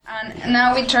And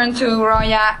now we turn to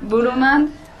Roya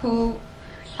Burumand, who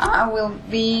will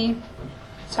be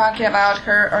talking about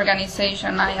her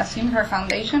organization. I assume her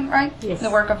foundation, right? Yes.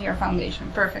 The work of your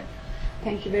foundation. Perfect.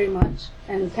 Thank you very much.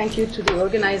 And thank you to the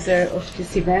organizer of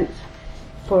this event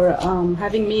for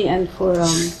having me and for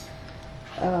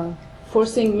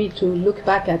forcing me to look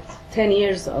back at 10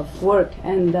 years of work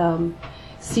and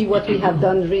see what we have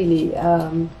done really,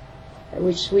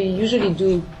 which we usually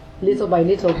do little by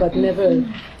little, but never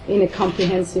in a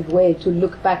comprehensive way, to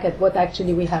look back at what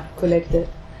actually we have collected.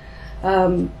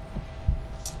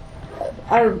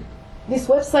 This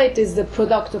website is the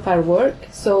product of our work.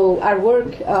 So our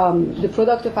work, the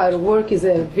product of our work is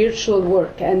a virtual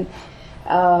work. And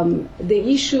the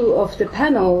issue of the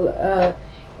panel,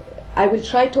 I will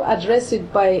try to address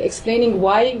it by explaining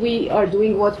why we are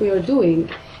doing what we are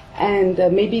doing. And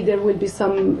maybe there will be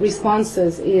some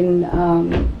responses in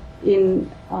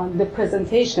the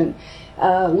presentation.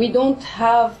 We don't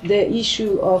have the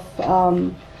issue of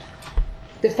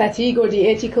the fatigue or the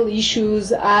ethical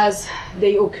issues as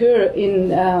they occur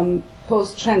in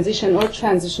post-transition or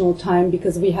transitional time,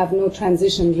 because we have no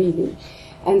transition really.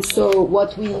 And so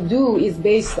what we do is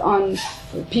based on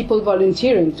people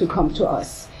volunteering to come to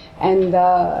us. And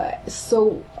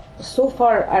so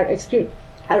far our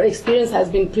experience has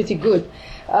been pretty good.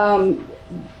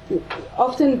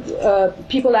 Often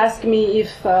people ask me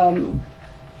if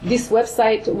this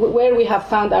website, where we have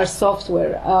found our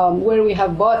software, where we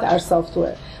have bought our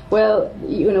software. Well,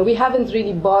 we haven't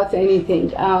really bought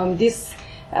anything. This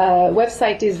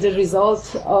website is the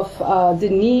result of the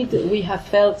need we have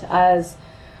felt as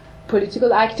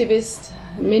political activists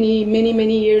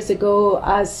many years ago,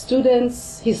 as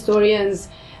students, historians,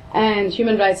 and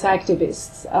human rights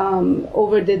activists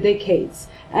over the decades,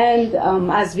 and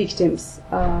as victims.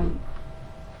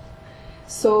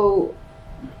 So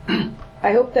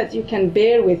I hope that you can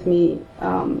bear with me.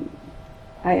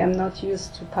 I am not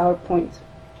used to PowerPoint.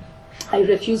 I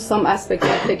refuse some aspects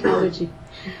of technology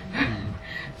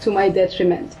to my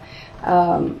detriment.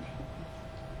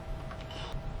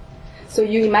 So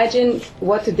you imagine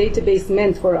what a database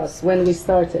meant for us when we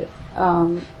started,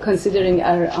 considering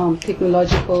our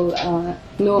technological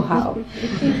know-how.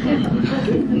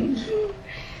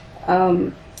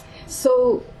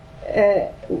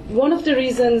 One of the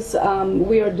reasons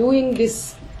we are doing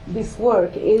this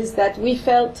work is that we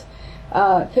felt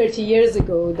 30 years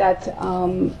ago that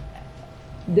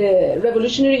the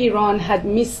revolutionary Iran had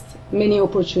missed many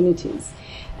opportunities,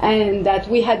 and that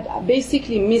we had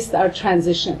basically missed our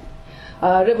transition.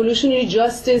 Revolutionary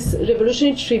justice,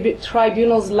 revolutionary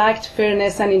tribunals lacked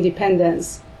fairness and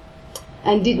independence,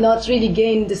 and did not really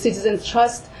gain the citizens'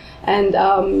 trust and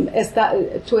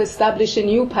to establish a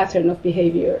new pattern of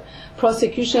behavior.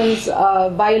 Prosecutions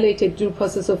violated due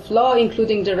process of law,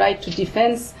 including the right to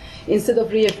defense, instead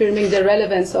of reaffirming the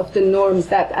relevance of the norms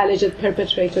that alleged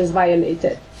perpetrators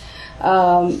violated.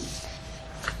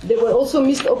 There were also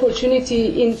missed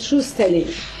opportunity in truth-telling.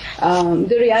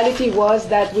 The reality was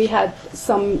that we had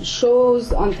some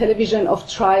shows on television of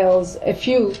trials, a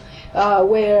few,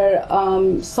 where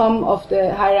some of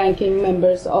the high-ranking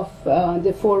members of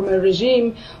the former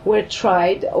regime were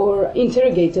tried or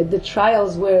interrogated. The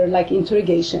trials were like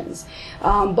interrogations.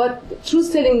 But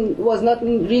truth-telling was not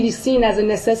really seen as a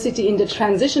necessity in the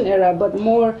transition era, but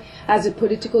more as a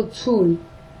political tool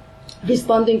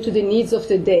responding to the needs of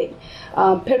the day.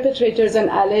 Perpetrators and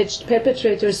alleged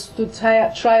perpetrators stood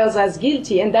trials as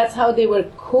guilty, and that's how they were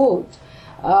called.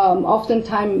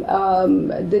 Oftentimes,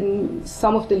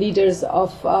 some of the leaders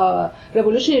of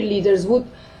revolutionary leaders would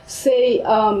say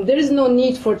there is no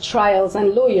need for trials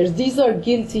and lawyers. These are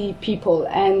guilty people.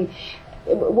 And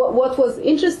what was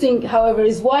interesting, however,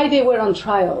 is why they were on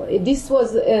trial. This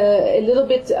was a little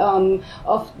bit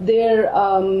of their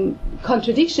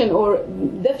contradiction, or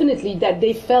definitely that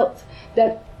they felt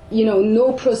that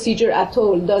no procedure at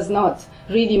all does not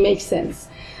really make sense.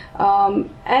 There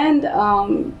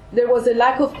was a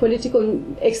lack of political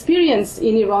experience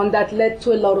in Iran that led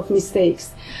to a lot of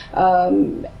mistakes.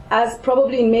 As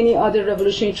probably in many other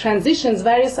revolutionary transitions,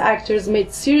 various actors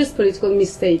made serious political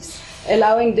mistakes,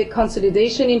 allowing the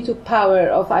consolidation into power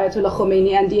of Ayatollah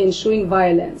Khomeini and the ensuing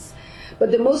violence.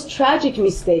 But the most tragic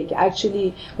mistake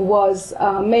actually was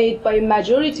made by a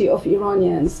majority of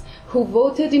Iranians who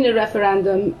voted in a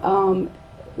referendum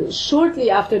shortly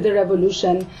after the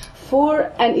revolution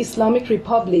for an Islamic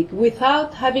republic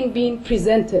without having been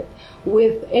presented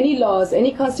with any laws,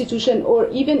 any constitution, or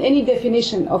even any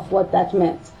definition of what that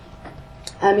meant.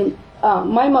 I mean,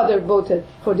 my mother voted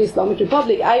for the Islamic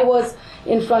Republic. I was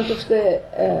in front of the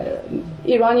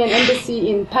Iranian embassy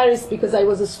in Paris because I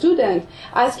was a student,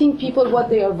 asking people what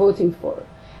they are voting for.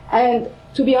 And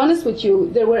to be honest with you,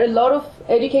 there were a lot of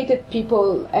educated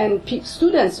people and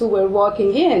students who were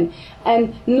walking in,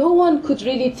 and no one could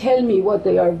really tell me what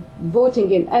they are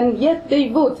voting in, and yet they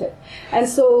voted. And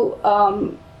so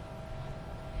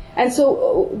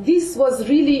this was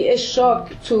really a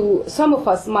shock to some of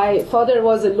us. My father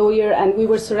was a lawyer, and we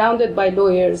were surrounded by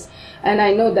lawyers, and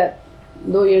I know that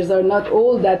lawyers are not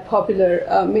all that popular,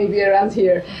 maybe around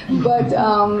here,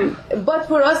 but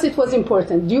for us it was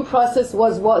important. Due process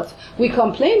was what we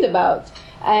complained about,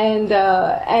 and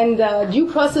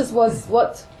due process was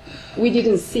what we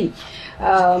didn't see,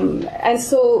 and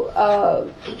so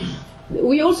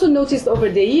we also noticed over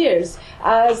the years,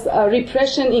 as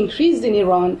repression increased in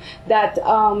Iran, that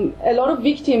a lot of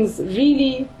victims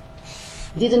really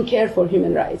didn't care for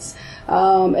human rights.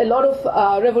 A lot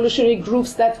of revolutionary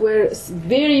groups that were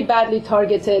very badly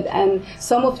targeted, and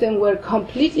some of them were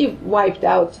completely wiped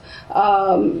out.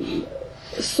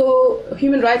 So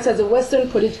human rights as a Western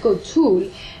political tool,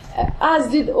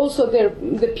 as did also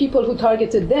the people who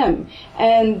targeted them,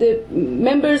 and the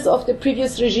members of the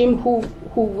previous regime who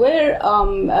were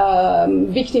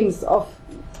victims of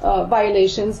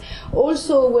violations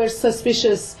also were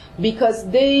suspicious, because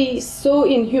they saw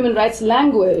in human rights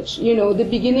language, the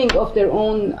beginning of their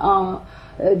own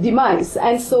demise.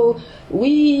 And so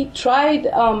we tried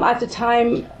at the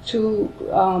time to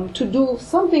do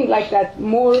something like that,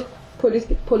 more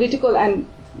political and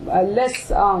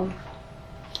less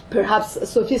perhaps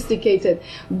sophisticated,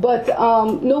 but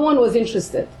no one was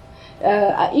interested.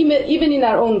 Even in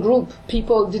our own group,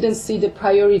 people didn't see the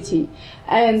priority.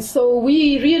 And so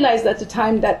we realized at the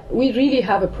time that we really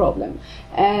have a problem,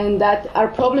 and that our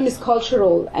problem is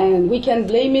cultural, and we can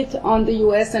blame it on the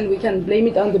US, and we can blame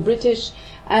it on the British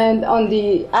and on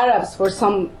the Arabs, for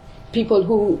some people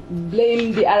who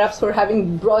blame the Arabs for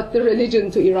having brought the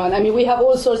religion to Iran. I mean, we have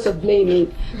all sorts of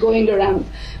blaming going around.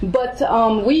 But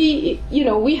we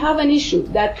have an issue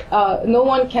that no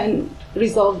one can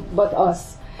resolve but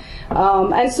us.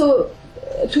 And so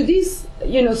to this,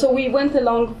 so we went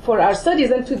along for our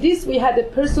studies, and to this we had a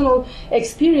personal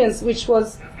experience, which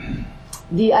was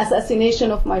the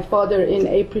assassination of my father in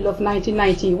April of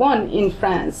 1991 in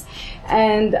France.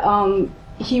 And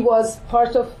he was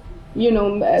part of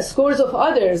scores of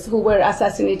others who were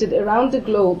assassinated around the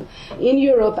globe, in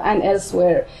Europe and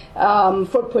elsewhere,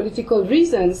 for political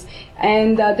reasons.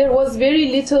 And there was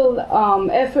very little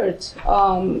effort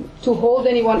to hold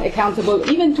anyone accountable,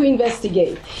 even to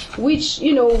investigate, which,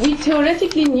 we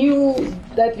theoretically knew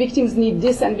that victims need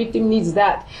this and victim needs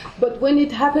that. But when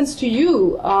it happens to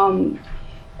you,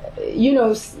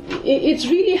 it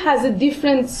really has a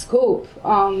different scope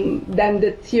than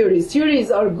the theories.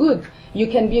 Theories are good. You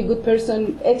can be a good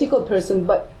person, ethical person,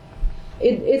 but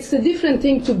it's a different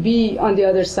thing to be on the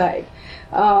other side.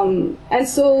 And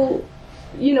so,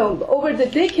 over the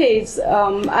decades,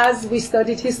 as we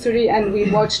studied history and we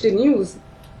watched the news,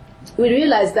 we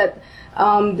realized that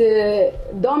the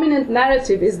dominant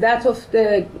narrative is that of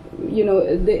the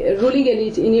ruling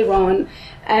elite in Iran,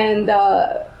 and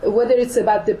whether it's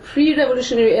about the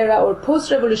pre-revolutionary era or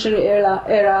post-revolutionary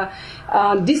era,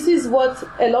 this is what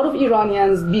a lot of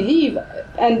Iranians believe,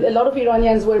 and a lot of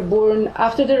Iranians were born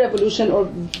after the revolution or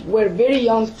were very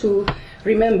young to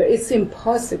remember. It's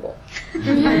impossible.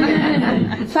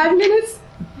 5 minutes?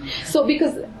 So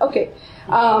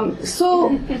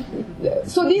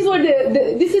so these were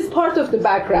this is part of the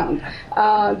background,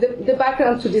 the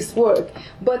background to this work.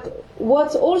 But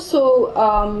what also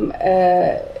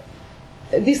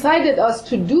decided us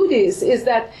to do this is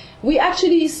that we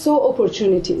actually saw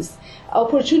opportunities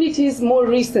more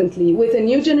recently with a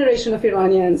new generation of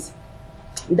Iranians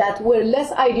that were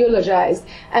less ideologized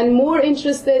and more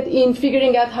interested in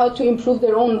figuring out how to improve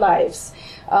their own lives.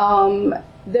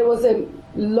 There was a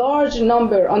large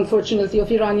number, unfortunately, of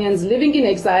Iranians living in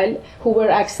exile who were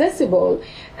accessible,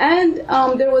 and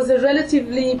there was a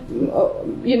relatively,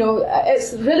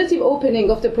 relative opening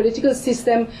of the political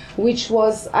system, which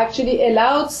was actually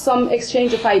allowed some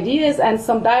exchange of ideas and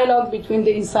some dialogue between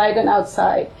the inside and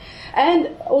outside, and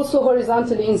also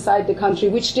horizontally inside the country,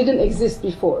 which didn't exist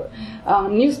before.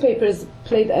 Newspapers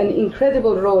played an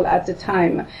incredible role at the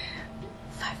time.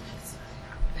 5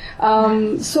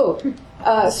 minutes. So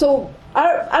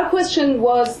our question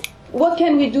was, what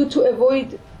can we do to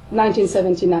avoid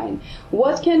 1979?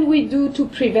 What can we do to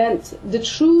prevent the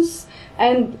truth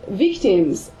and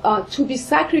victims to be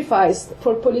sacrificed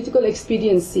for political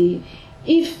expediency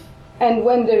if and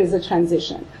when there is a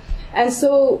transition? And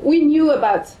so we knew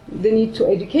about the need to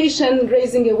education,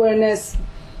 raising awareness,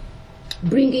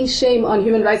 bringing shame on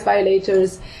human rights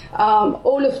violators,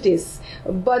 all of this.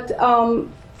 But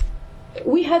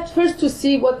we had first to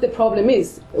see what the problem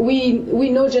is. We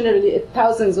know generally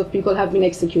thousands of people have been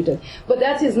executed, but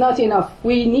that is not enough.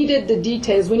 We needed the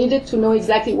details. We needed to know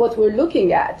exactly what we're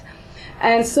looking at.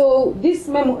 And so this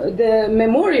the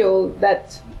memorial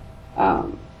that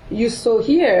you saw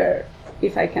here,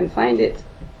 if I can find it,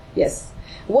 yes,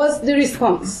 was the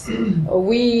response.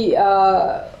 We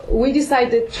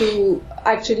decided to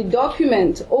actually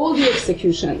document all the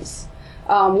executions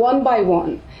one by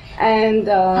one, and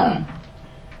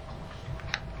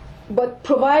but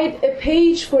provide a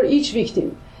page for each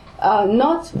victim,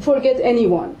 not forget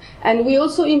anyone. And we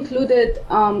also included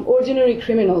ordinary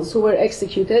criminals who were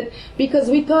executed, because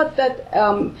we thought that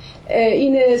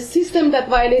in a system that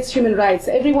violates human rights,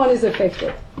 everyone is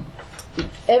affected.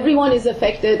 Everyone is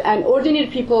affected, and ordinary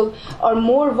people are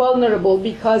more vulnerable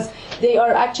because they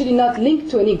are actually not linked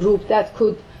to any group that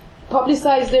could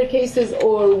publicize their cases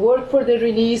or work for their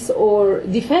release or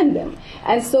defend them.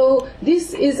 And so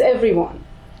this is everyone.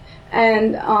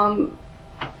 And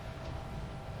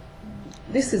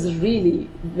this is really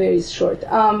very short.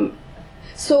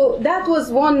 So that was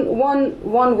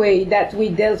one way that we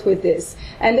dealt with this.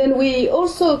 And then we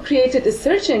also created a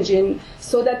search engine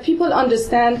so that people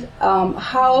understand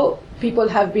how people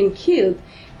have been killed,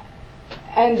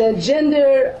 and the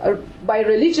gender, by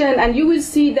religion, and you will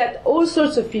see that all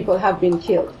sorts of people have been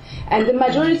killed. And the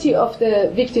majority of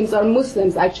the victims are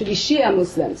Muslims, actually Shia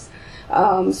Muslims.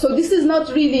 So this is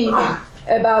not really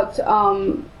about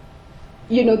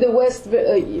the West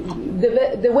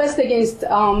against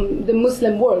the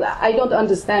Muslim world. I don't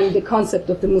understand the concept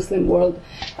of the Muslim world.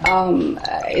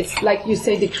 It's like you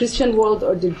say the Christian world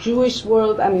or the Jewish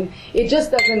world. I mean, it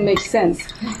just doesn't make sense.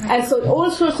 And so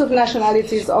all sorts of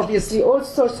nationalities, obviously, all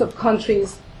sorts of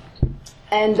countries.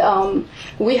 And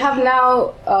we have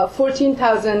now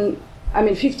 15,000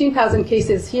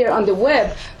 cases here on the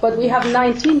web, but we have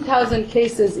 19,000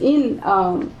 cases in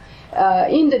the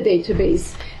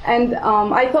database. And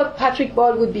I thought Patrick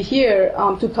Ball would be here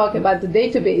to talk about the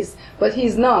database, but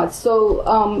he's not. So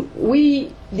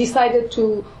we decided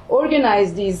to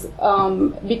organize these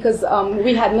because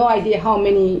we had no idea how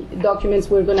many documents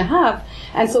we were going to have.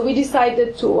 And so we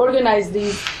decided to organize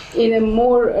these in a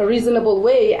more reasonable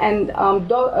way and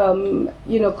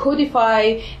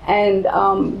codify and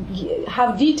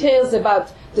have details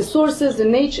about the sources, the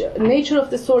nature of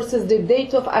the sources, the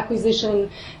date of acquisition,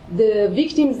 the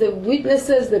victims, the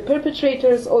witnesses, the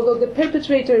perpetrators, although the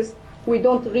perpetrators, we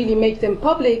don't really make them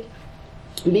public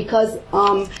because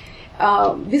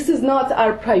this is not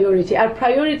our priority. Our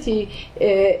priority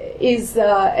is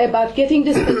about getting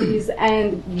the stories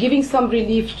and giving some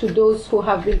relief to those who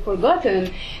have been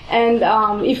forgotten. And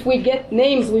if we get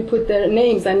names, we put their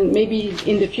names, and maybe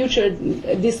in the future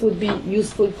this would be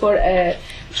useful for a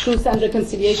Truth and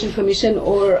Reconciliation Commission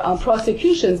or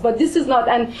prosecutions. But this is not,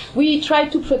 and we try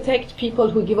to protect people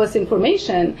who give us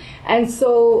information. And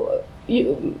so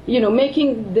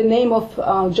making the name of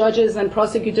judges and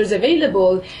prosecutors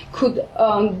available could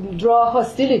draw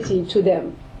hostility to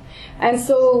them. And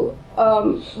so,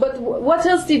 but what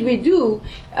else did we do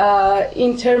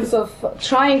in terms of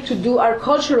trying to do our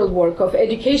cultural work, of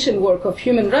education work, of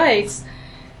human rights,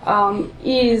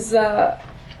 is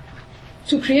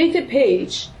to create a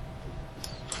page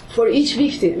for each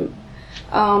victim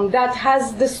that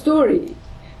has the story,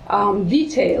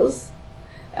 details,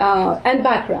 and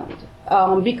background.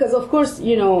 Because, of course,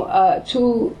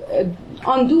 to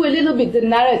undo a little bit the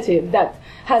narrative that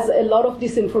has a lot of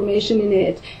disinformation in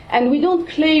it. And we don't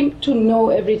claim to know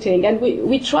everything. And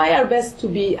we try our best to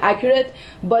be accurate,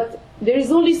 but there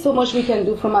is only so much we can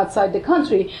do from outside the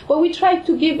country. But we try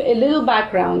to give a little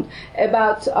background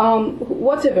about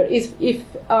whatever. If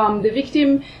the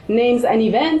victim names an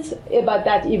event, about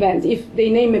that event. If they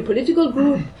name a political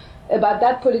group, about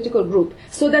that political group,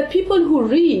 so that people who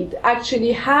read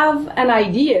actually have an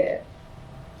idea.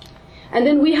 And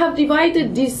then we have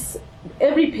divided this,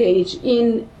 every page,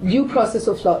 in due process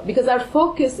of law, because our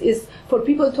focus is for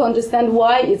people to understand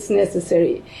why it's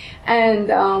necessary. And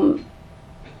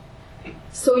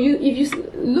so if you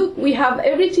look, we have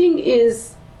everything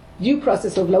is due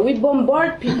process of law. We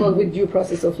bombard people with due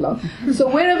process of law. So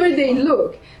wherever they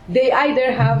look, they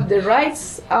either have the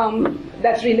rights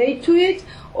that relate to it,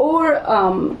 or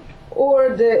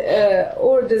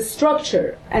the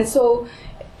structure. And so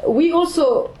we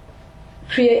also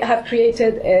have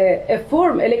created a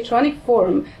form, electronic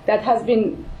form, that has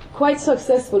been quite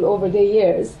successful over the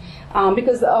years,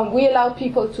 because we allow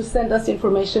people to send us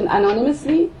information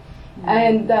anonymously.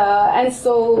 And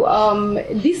so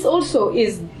this also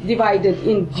is divided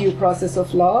in due process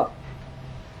of law.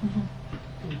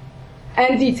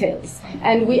 and details.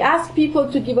 And we asked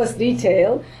people to give us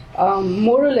detail,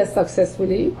 more or less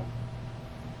successfully.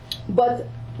 But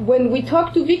when we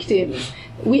talk to victims,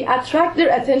 we attract their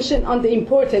attention on the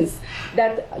importance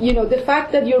that, the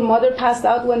fact that your mother passed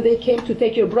out when they came to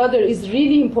take your brother is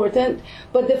really important,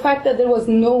 but the fact that there was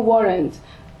no warrant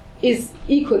is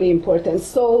equally important.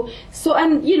 So,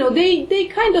 and they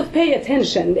kind of pay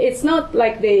attention. It's not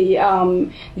like they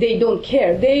don't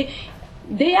care.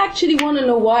 They actually want to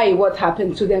know what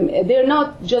happened to them. They're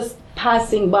not just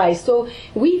passing by. So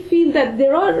we feel that they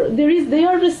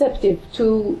are receptive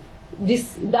to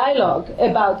this dialogue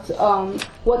about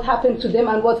what happened to them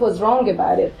and what was wrong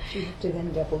about it. Do you have to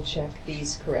then double check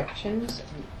these corrections?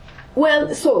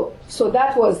 Well, so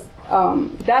that was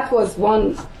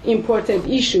one important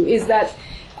issue. Is that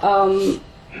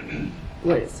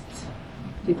where is it?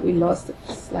 Did we lost the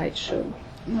slideshow?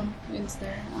 No, it's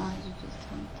there. You just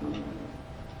have to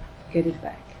Get it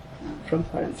back from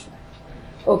current slide.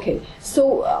 Okay.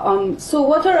 So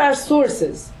what are our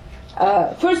sources?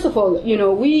 First of all,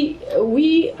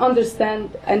 we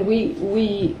understand and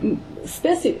we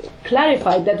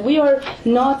clarify that we are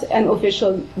not an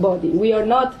official body. We are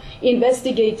not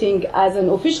investigating as an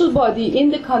official body in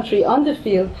the country, on the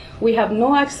field. We have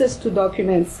no access to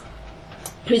documents,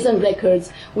 prison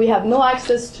records. We have no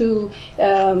access to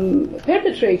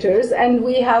perpetrators, and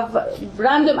we have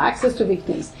random access to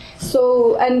victims.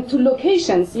 So, and to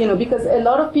locations, because a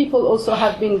lot of people also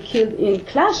have been killed in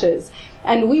clashes.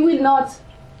 And we will not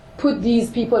put these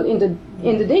people in the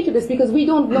database because we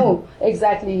don't know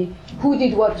exactly who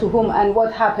did what to whom and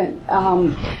what happened.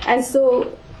 And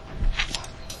so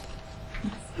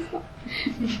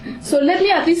let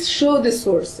me at least show the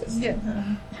sources. Yeah.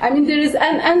 I mean, there is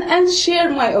and share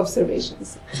my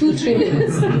observations. 2-3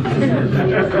 minutes.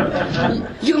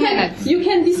 You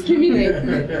can discriminate.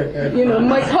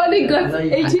 My colleague got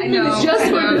 18 minutes just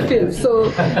for the film.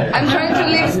 So I'm trying to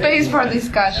leave space for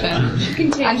discussion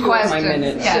and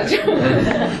questions.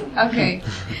 Yeah. Okay.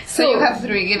 So you have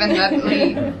 3, given that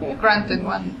we granted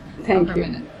 1 Thank per you.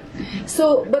 minute.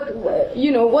 So, but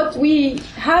what we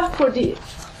have for the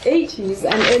 80s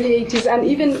and early 80s, and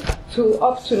even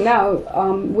up to now,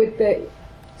 with the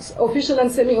official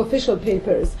and semi-official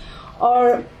papers,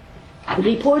 are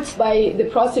reports by the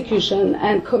prosecution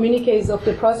and communiques of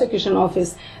the prosecution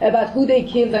office about who they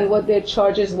killed and what their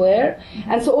charges were.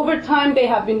 And so over time, they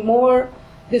have been more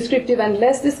descriptive and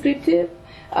less descriptive.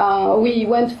 We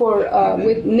went for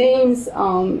with names,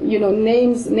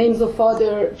 names of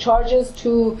father, charges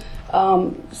to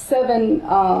 7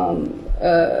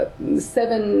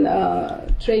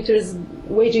 traitors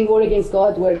waging war against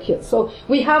God were killed. So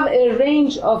we have a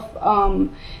range of,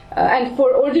 and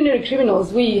for ordinary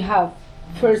criminals, we have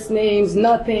first names,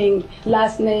 nothing,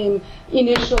 last name,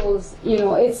 initials. We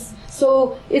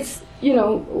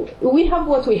have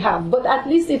what we have, but at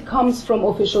least it comes from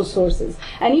official sources,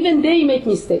 and even they make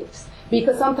mistakes.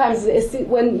 Because sometimes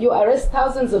when you arrest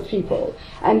thousands of people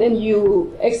and then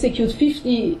you execute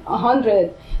 50,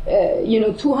 100,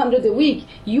 200 a week,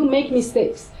 you make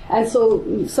mistakes. And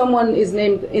so someone is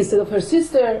named instead of her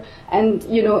sister, and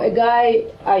a guy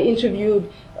I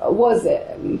interviewed was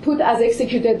put as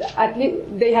executed. At least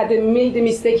they had made the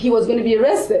mistake; he was going to be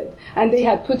arrested, and they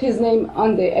had put his name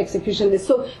on the execution list.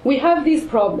 So we have these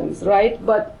problems, right?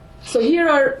 But so here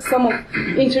are some of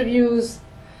interviews,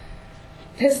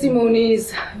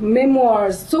 testimonies,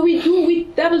 memoirs. So we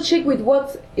double check with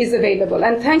what is available,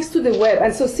 and thanks to the web.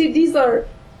 And so see, these are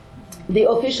the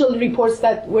official reports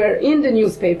that were in the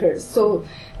newspapers. So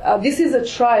this is a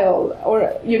trial,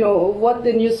 or what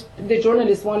the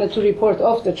journalists wanted to report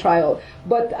of the trial.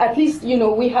 But at least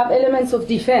we have elements of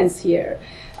defense here.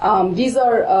 These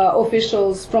are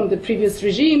officials from the previous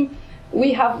regime.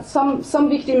 We have some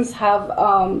victims have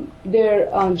their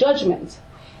judgment.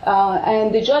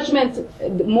 And the judgment,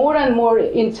 more and more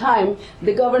in time,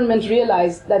 the government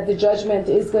realized that the judgment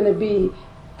is going to be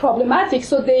problematic,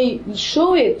 so they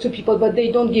show it to people, but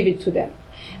they don't give it to them.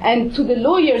 And to the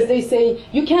lawyers, they say,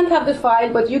 you can't have the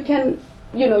file, but you can,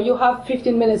 you have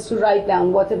 15 minutes to write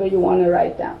down whatever you want to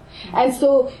write down. And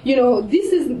so,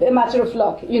 this is a matter of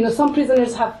luck. Some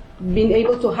prisoners have been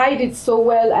able to hide it so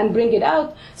well and bring it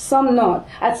out, some not.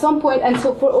 At some point, and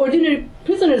so for ordinary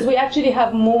prisoners, we actually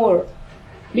have more,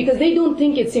 because they don't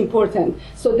think it's important.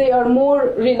 So they are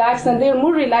more relaxed, and they're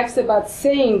more relaxed about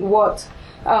saying what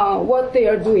they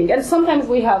are doing. And sometimes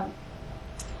we have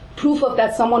proof of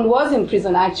that someone was in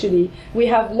prison, actually. We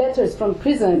have letters from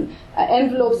prison,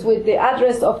 envelopes with the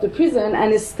address of the prison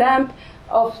and a stamp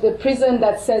of the prison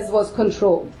that says was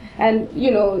controlled. And,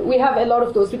 we have a lot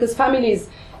of those because families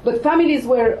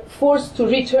were forced to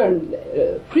return.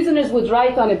 Prisoners would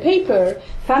write on a paper,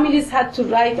 families had to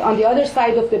write on the other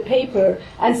side of the paper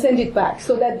and send it back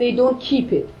so that they don't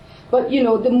keep it. But,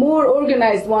 the more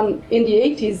organized one in the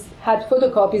 80s had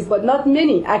photocopies, but not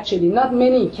many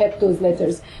kept those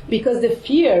letters because the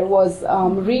fear was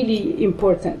really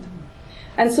important.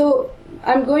 And so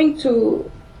I'm going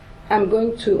to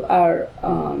our,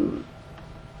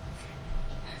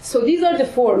 so these are the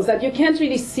forms that you can't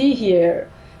really see here,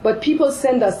 but people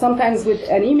send us sometimes with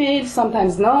an email,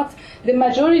 sometimes not. The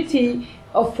majority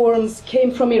of forms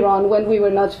came from Iran when we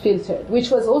were not filtered, which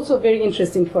was also very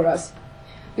interesting for us.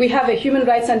 We have a human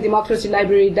rights and democracy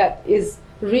library that is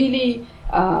really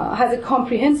has a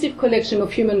comprehensive collection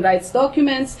of human rights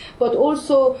documents, but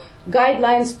also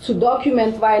guidelines to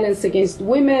document violence against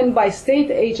women by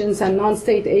state agents and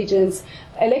non-state agents,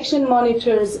 election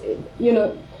monitors,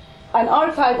 an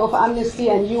archive of Amnesty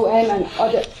and UN and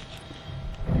other.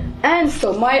 And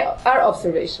so our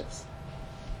observations.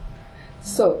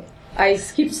 So I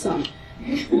skipped some.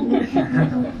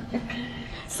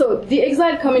 So the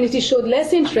exiled community showed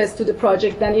less interest to the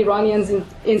project than Iranians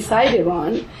inside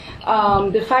Iran.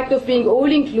 The fact of being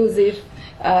all-inclusive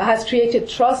has created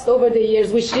trust over the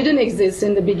years, which didn't exist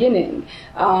in the beginning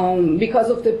because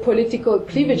of the political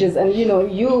cleavages. And,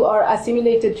 you are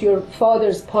assimilated to your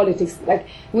father's politics. Like,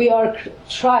 we are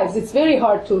tribes. It's very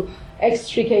hard to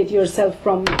extricate yourself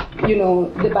from,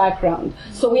 the background.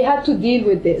 So we had to deal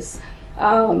with this.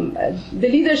 The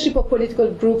leadership of political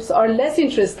groups are less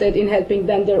interested in helping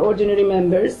than their ordinary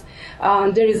members.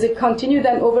 There is a continued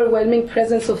and overwhelming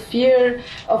presence of fear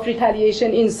of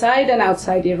retaliation inside and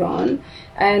outside Iran.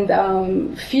 And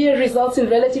fear results in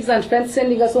relatives and friends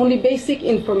sending us only basic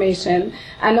information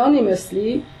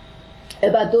anonymously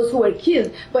about those who were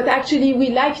killed. But actually we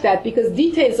like that because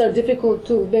details are difficult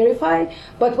to verify.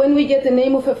 But when we get the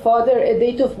name of a father, a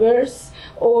date of birth,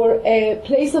 or a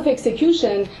place of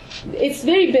execution, it's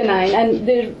very benign, and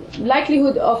the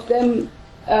likelihood of them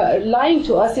lying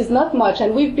to us is not much,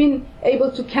 and we've been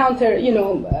able to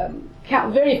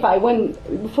verify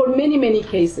for many, many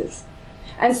cases.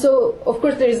 And so, of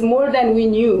course, there is more than we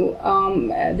knew.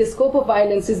 The scope of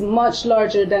violence is much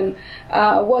larger than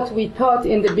what we thought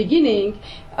in the beginning.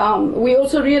 We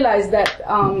also realized that,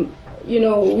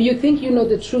 you think you know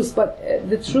the truth, but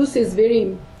the truth is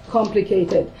very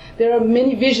complicated. There are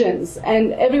many visions,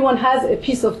 and everyone has a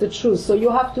piece of the truth. So you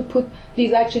have to put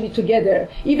these actually together,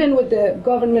 even with the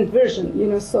government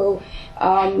version. So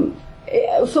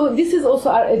this is also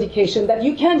our education, that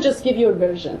you can't just give your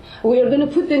version. We are going to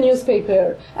put the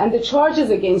newspaper and the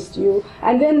charges against you,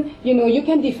 and then you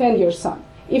can defend your son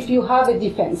if you have a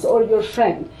defense, or your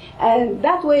friend, and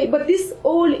that way. But this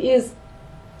all is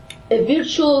a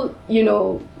virtual,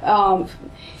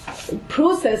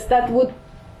 process that would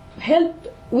help,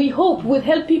 we hope, would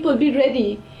help people be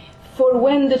ready for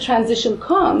when the transition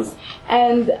comes,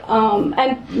 and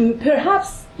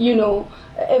perhaps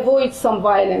avoid some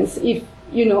violence if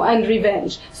and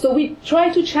revenge. So we try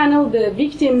to channel the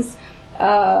victims'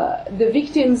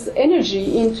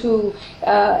 energy into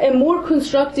a more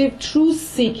constructive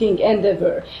truth-seeking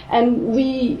endeavor, and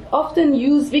we often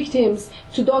use victims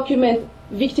to document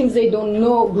victims they don't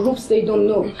know, groups they don't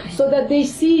know, so that they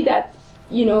see that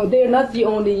they're not the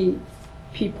only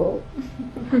people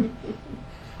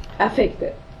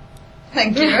affected.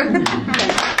 Thank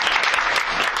you.